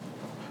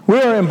We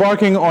are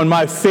embarking on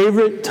my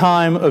favorite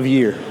time of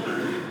year.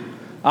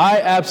 I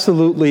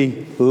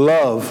absolutely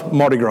love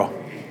Mardi Gras.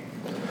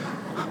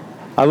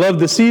 I love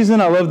the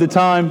season, I love the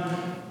time,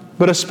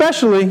 but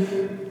especially,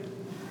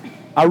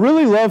 I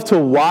really love to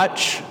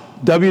watch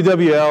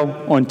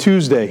WWL on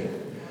Tuesday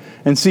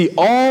and see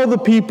all the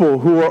people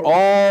who are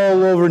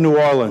all over New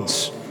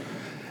Orleans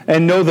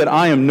and know that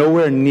I am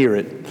nowhere near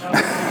it.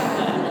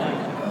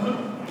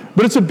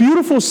 But it's a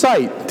beautiful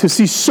sight to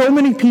see so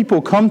many people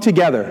come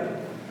together.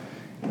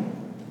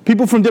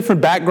 People from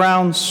different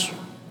backgrounds,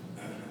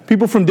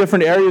 people from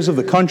different areas of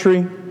the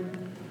country,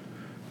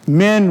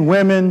 men,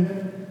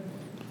 women,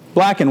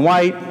 black and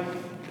white,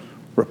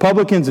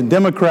 Republicans and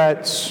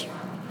Democrats,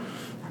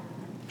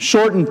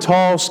 short and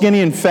tall, skinny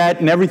and fat,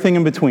 and everything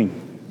in between.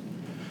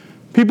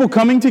 People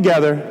coming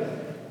together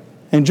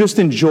and just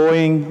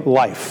enjoying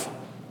life.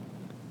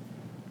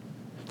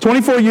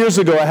 24 years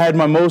ago, I had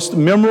my most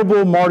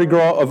memorable Mardi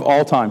Gras of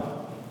all time.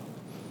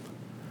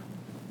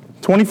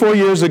 24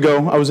 years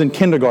ago, I was in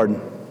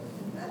kindergarten.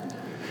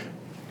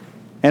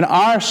 And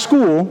our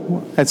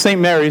school at St.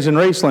 Mary's in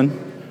Raceland,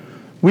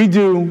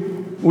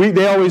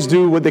 they always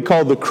do what they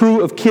call the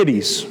Crew of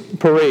Kiddies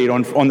parade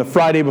on the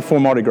Friday before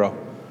Mardi Gras.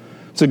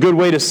 It's a good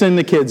way to send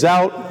the kids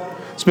out.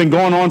 It's been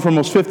going on for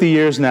almost 50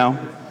 years now.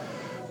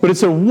 But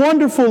it's a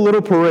wonderful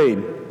little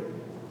parade.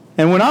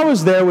 And when I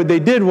was there, what they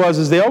did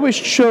was they always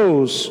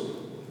chose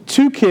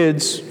 2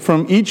 kids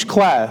from each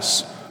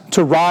class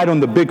to ride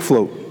on the big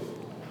float.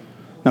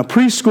 Now,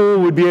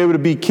 preschool would be able to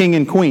be king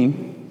and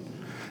queen.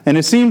 And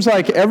it seems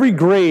like every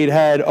grade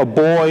had a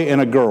boy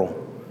and a girl.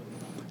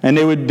 And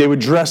they would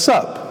dress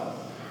up.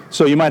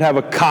 So you might have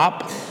a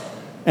cop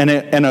and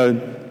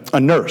a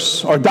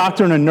nurse, or a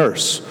doctor and a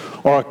nurse,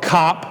 or a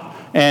cop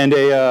and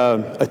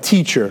a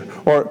teacher.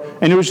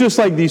 And it was just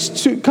like these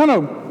two, kind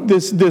of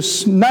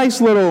this nice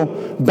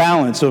little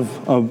balance of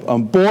a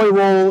boy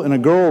role and a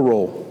girl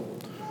role.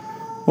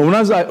 Well,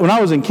 when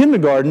I was in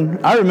kindergarten,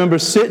 I remember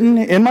sitting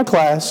in my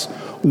class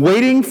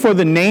waiting for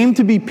the name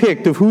to be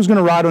picked of who's going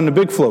to ride on the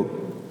big float.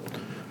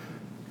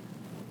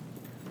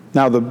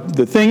 Now,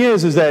 the thing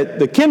is that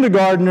the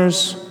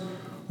kindergartners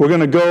were going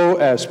to go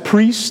as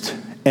priest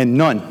and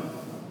nun.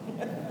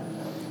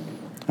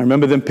 I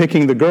remember them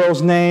picking the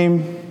girl's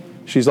name.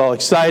 She's all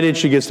excited.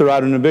 She gets to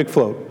ride on the big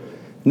float.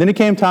 And then it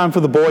came time for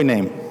the boy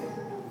name.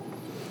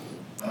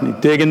 They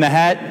dig in the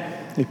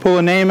hat. They pull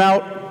a name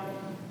out.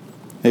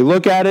 They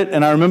look at it.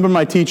 And I remember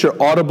my teacher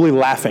audibly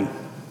laughing,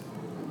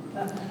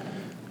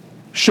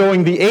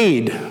 showing the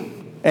aide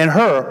and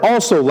her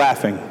also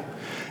laughing.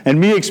 And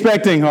me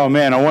expecting, oh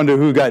man, I wonder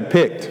who got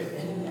picked.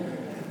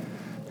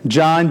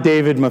 John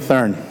David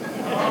Mathern.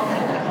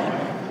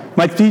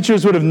 My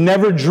teachers would have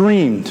never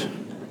dreamed.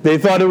 They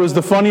thought it was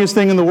the funniest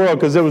thing in the world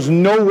because there was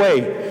no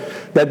way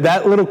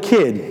that little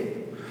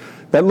kid,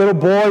 that little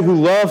boy who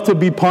loved to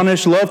be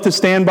punished, loved to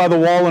stand by the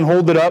wall and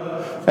hold it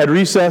up at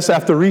recess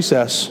after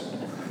recess,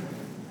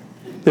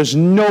 there's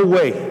no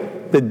way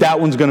that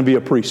one's going to be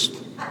a priest.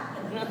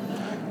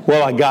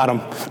 Well, I got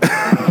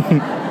him.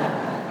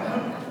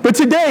 But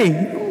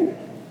today,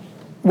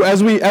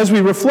 as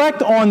we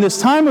reflect on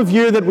this time of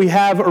year that we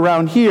have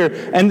around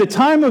here and the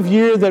time of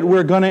year that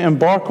we're going to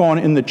embark on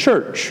in the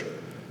church,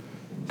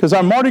 because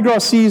our Mardi Gras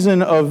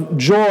season of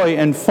joy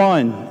and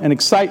fun and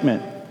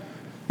excitement,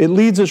 it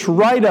leads us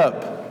right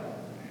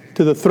up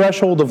to the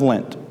threshold of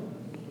Lent.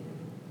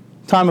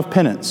 Time of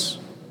penance,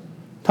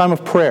 time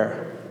of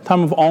prayer,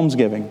 time of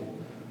almsgiving,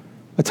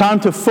 a time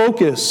to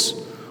focus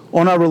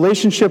on our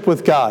relationship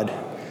with God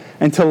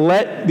and to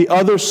let the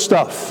other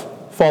stuff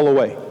fall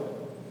away.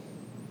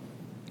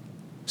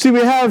 See,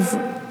 we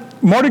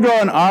have Mardi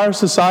Gras in our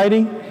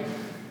society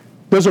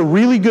does a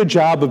really good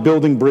job of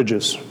building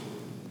bridges.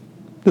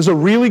 Does a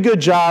really good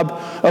job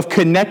of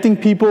connecting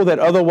people that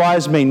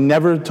otherwise may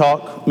never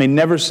talk, may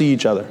never see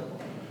each other.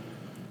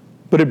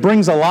 But it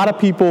brings a lot of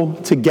people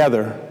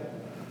together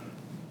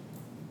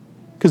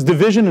because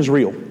division is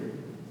real.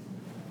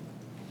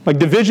 Like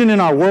division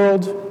in our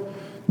world,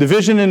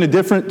 division in the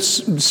different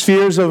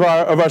spheres of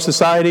our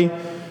society,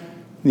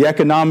 the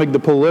economic, the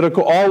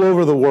political, all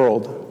over the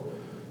world.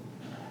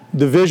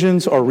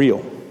 Divisions are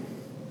real.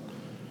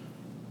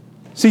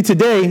 See,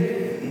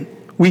 today,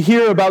 we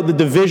hear about the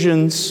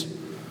divisions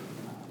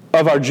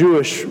of our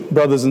Jewish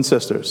brothers and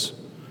sisters.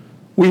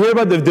 We hear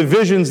about the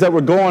divisions that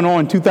were going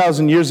on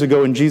 2,000 years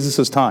ago in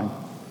Jesus' time.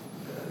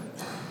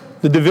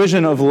 The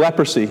division of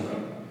leprosy,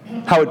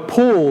 how it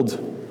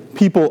pulled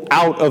people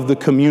out of the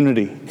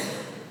community,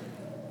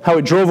 how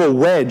it drove a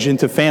wedge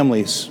into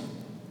families,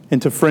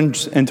 into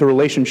friends, into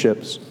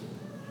relationships.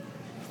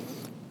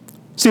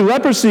 See,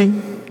 leprosy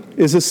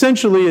is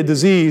essentially a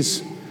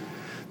disease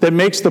that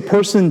makes the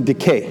person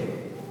decay.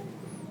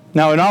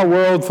 Now, in our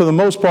world, for the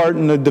most part,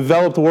 in the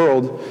developed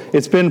world,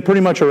 it's been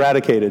pretty much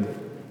eradicated.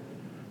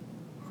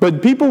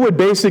 But people would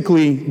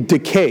basically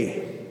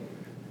decay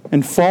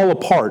and fall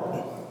apart,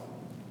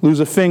 lose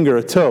a finger,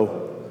 a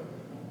toe,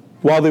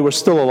 while they were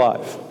still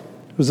alive.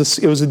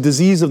 It was a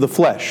disease of the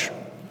flesh.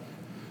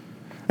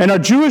 And our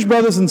Jewish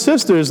brothers and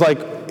sisters, like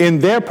in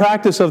their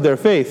practice of their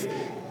faith,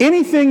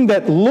 anything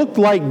that looked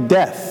like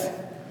death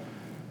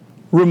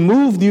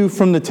removed you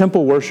from the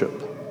temple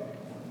worship,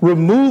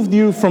 removed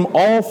you from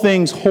all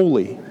things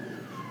holy,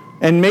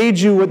 and made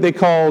you what they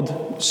called,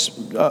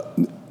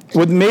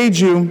 what made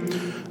you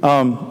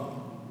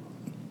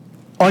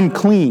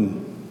unclean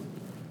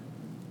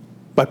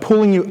by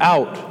pulling you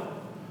out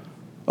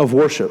of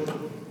worship.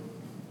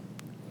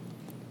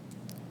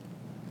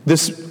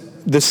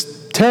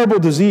 This terrible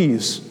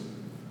disease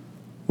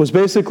was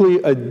basically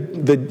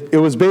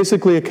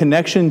a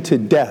connection to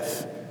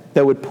death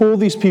that would pull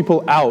these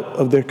people out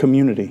of their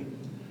community,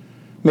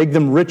 make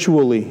them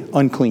ritually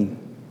unclean.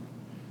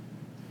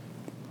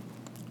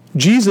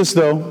 Jesus,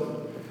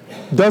 though,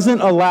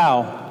 doesn't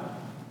allow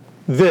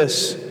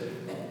this.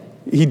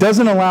 He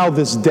doesn't allow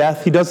this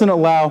death. He doesn't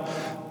allow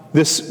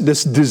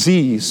this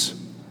disease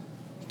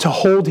to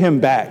hold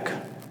him back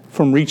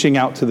from reaching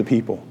out to the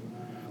people.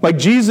 Like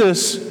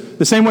Jesus,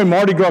 the same way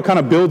Mardi Gras kind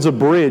of builds a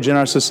bridge in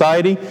our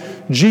society,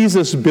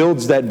 Jesus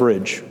builds that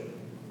bridge.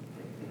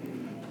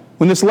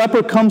 When this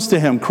leper comes to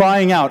him,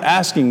 crying out,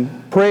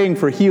 asking, praying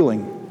for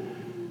healing,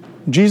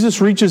 Jesus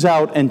reaches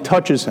out and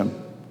touches him.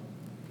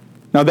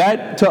 Now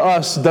that to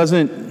us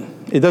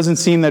doesn't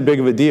seem that big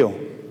of a deal.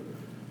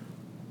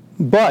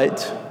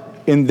 But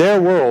in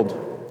their world,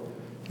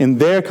 in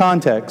their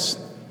context,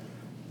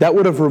 that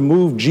would have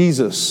removed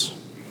Jesus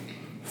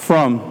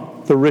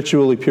from the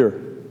ritually pure.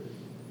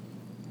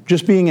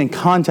 Just being in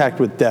contact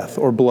with death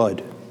or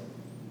blood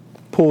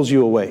pulls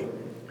you away.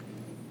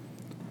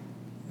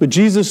 But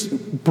Jesus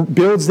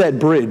builds that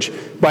bridge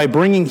by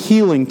bringing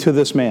healing to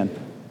this man.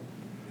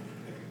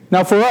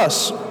 Now for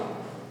us,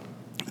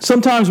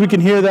 sometimes we can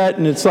hear that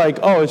and it's like,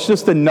 oh, it's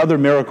just another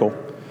miracle.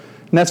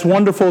 And that's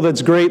wonderful,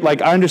 that's great.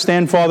 Like, I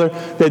understand, Father,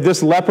 that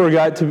this leper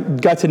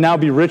got to now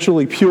be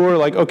ritually pure.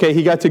 Like, okay,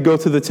 he got to go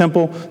to the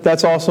temple.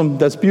 That's awesome,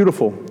 that's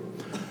beautiful.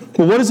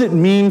 But what does it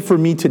mean for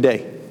me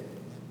today?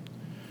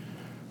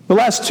 The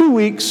last 2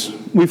 weeks,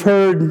 we've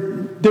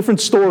heard different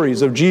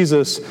stories of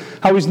Jesus,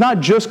 how he's not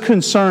just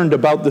concerned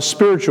about the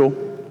spiritual,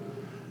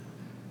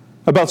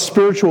 about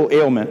spiritual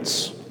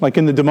ailments, like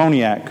in the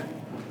demoniac,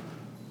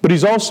 but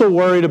he's also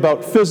worried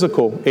about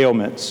physical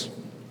ailments,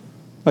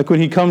 like when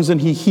he comes and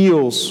he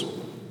heals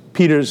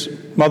Peter's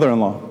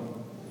mother-in-law.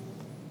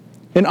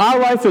 In our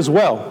life as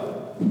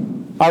well,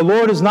 our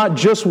Lord is not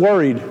just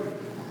worried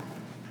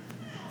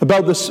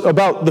about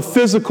the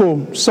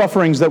physical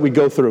sufferings that we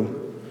go through,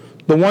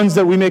 the ones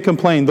that we may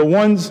complain, the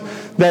ones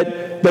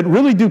that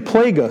really do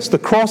plague us, the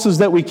crosses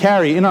that we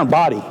carry in our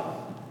body.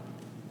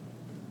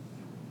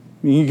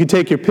 You can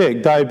take your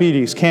pick: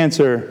 diabetes,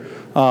 cancer,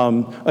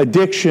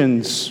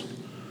 addictions.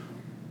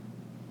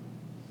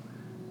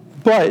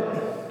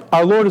 But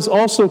our Lord is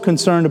also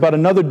concerned about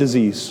another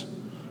disease,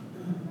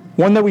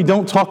 one that we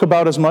don't talk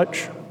about as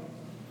much,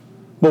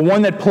 but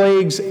one that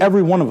plagues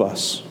every one of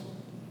us.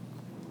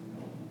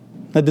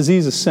 That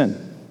disease is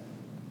sin.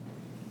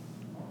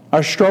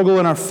 Our struggle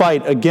and our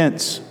fight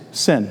against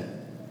sin.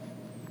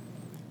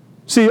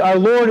 See, our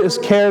Lord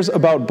cares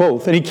about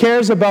both, and he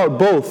cares about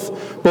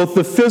both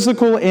the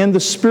physical and the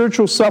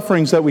spiritual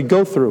sufferings that we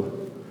go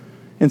through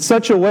in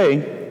such a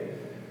way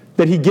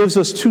that he gives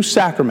us two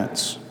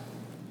sacraments,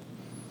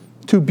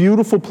 two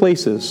beautiful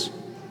places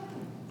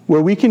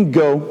where we can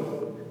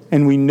go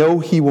and we know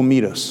he will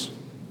meet us.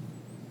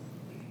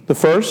 The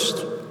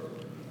first,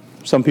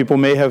 some people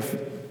may have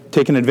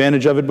taken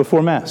advantage of it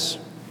before Mass,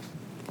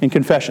 in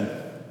confession,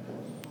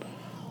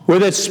 where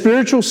that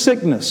spiritual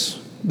sickness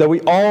that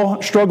we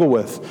all struggle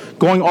with,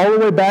 going all the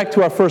way back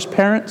to our first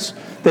parents,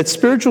 that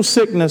spiritual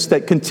sickness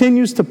that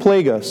continues to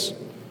plague us,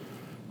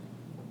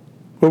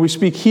 where we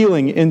speak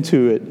healing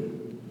into it,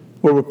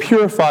 where we're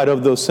purified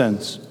of those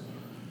sins,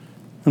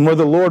 and where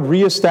the Lord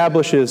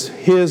reestablishes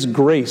his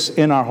grace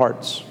in our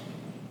hearts.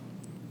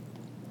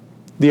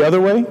 The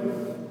other way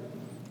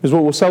is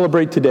what we'll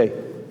celebrate today,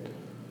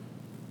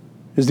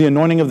 is the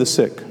anointing of the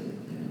sick.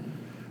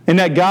 And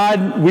that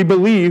God, we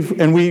believe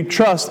and we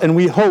trust and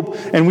we hope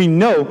and we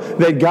know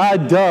that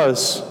God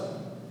does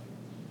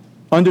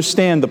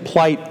understand the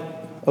plight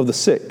of the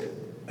sick.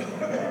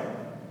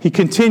 He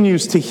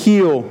continues to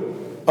heal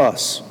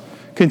us,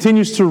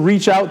 continues to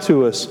reach out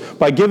to us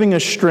by giving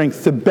us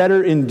strength to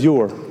better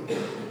endure.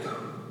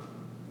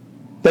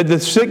 That the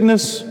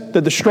sickness,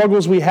 that the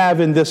struggles we have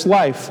in this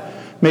life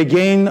may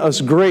gain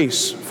us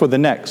grace for the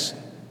next.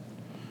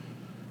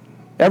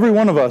 Every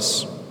one of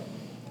us,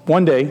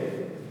 one day,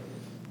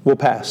 will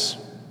pass.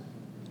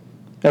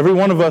 Every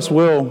one of us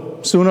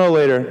will, sooner or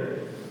later,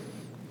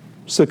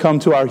 succumb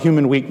to our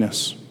human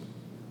weakness.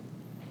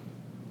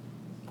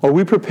 Are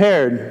we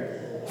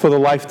prepared for the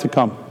life to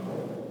come?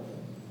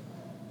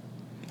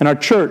 And our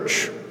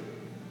church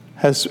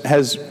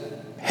has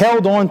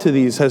held on to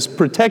these, has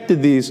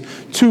protected these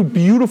two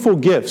beautiful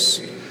gifts,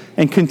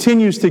 and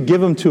continues to give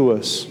them to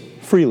us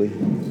freely.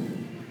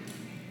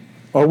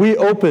 Are we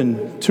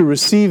open to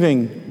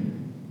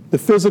receiving the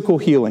physical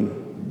healing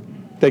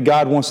that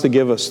God wants to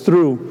give us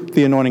through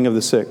the anointing of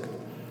the sick?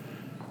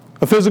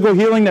 A physical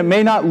healing that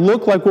may not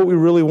look like what we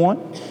really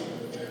want,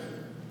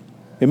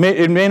 It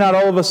may not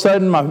all of a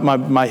sudden,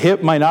 my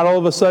hip might not all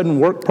of a sudden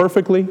work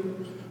perfectly.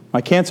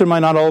 My cancer might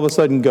not all of a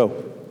sudden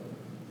go.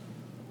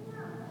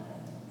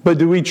 But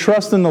do we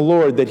trust in the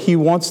Lord that He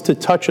wants to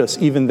touch us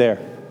even there?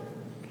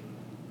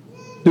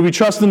 Do we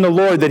trust in the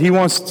Lord that He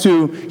wants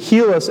to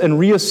heal us and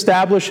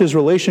reestablish His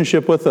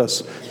relationship with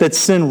us, that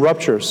sin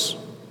ruptures,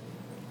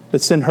 that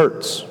sin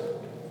hurts?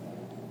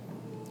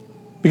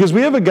 Because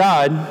we have a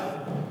God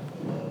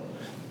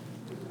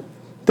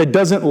that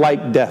doesn't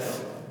like death.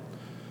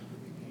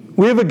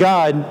 We have a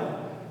God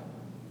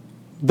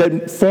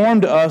that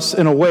formed us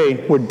in a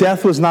way where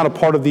death was not a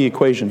part of the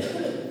equation,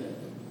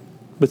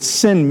 but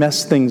sin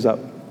messed things up.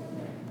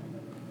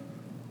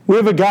 We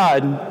have a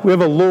God, we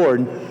have a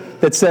Lord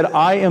that said,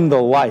 I am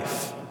the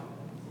life.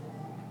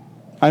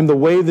 I am the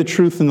way, the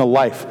truth, and the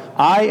life.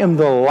 I am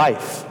the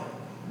life.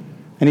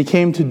 And He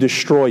came to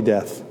destroy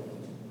death.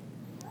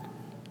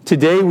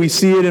 Today we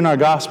see it in our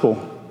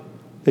gospel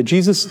that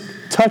Jesus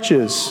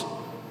touches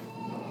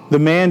the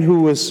man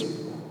who was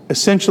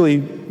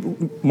essentially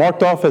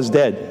marked off as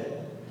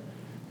dead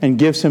and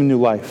gives him new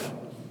life.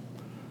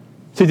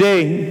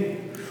 Today,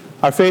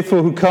 our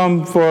faithful who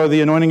come for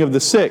the anointing of the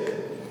sick,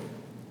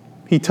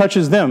 He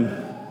touches them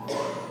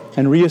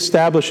and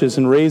reestablishes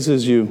and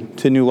raises you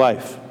to new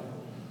life.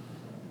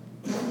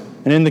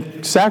 And in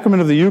the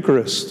sacrament of the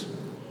Eucharist,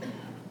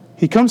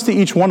 He comes to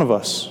each one of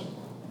us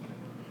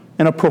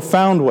in a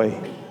profound way,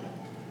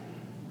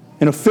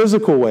 in a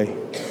physical way,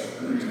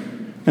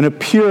 in a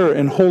pure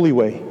and holy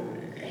way,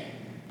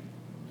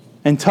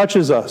 and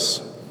touches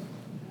us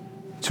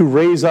to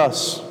raise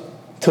us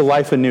to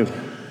life anew.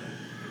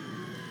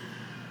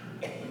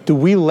 Do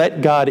we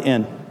let God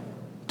in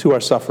to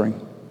our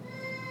suffering?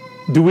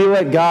 Do we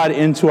let God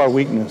into our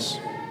weakness?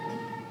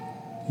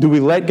 Do we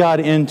let God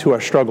into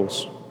our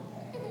struggles?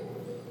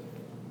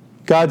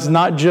 God's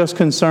not just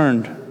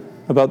concerned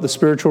about the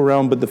spiritual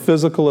realm, but the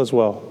physical as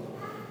well.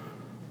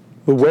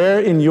 But where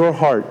in your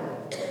heart,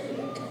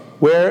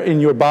 where in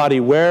your body,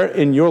 where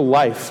in your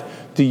life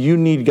do you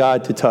need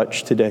God to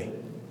touch today?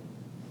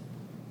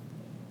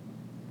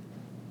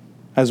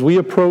 As we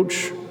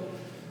approach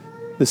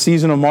the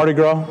season of Mardi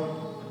Gras,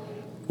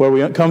 where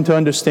we come to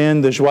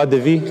understand the joie de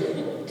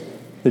vie,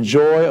 the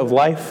joy of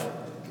life,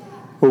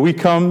 where we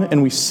come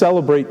and we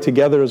celebrate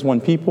together as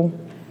one people,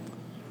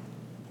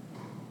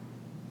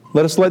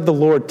 let us let the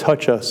Lord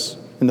touch us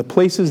in the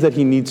places that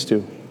He needs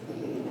to,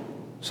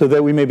 so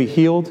that we may be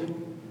healed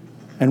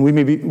and we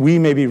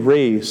may be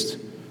raised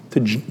to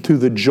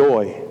the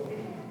joy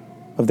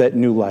of that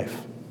new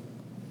life.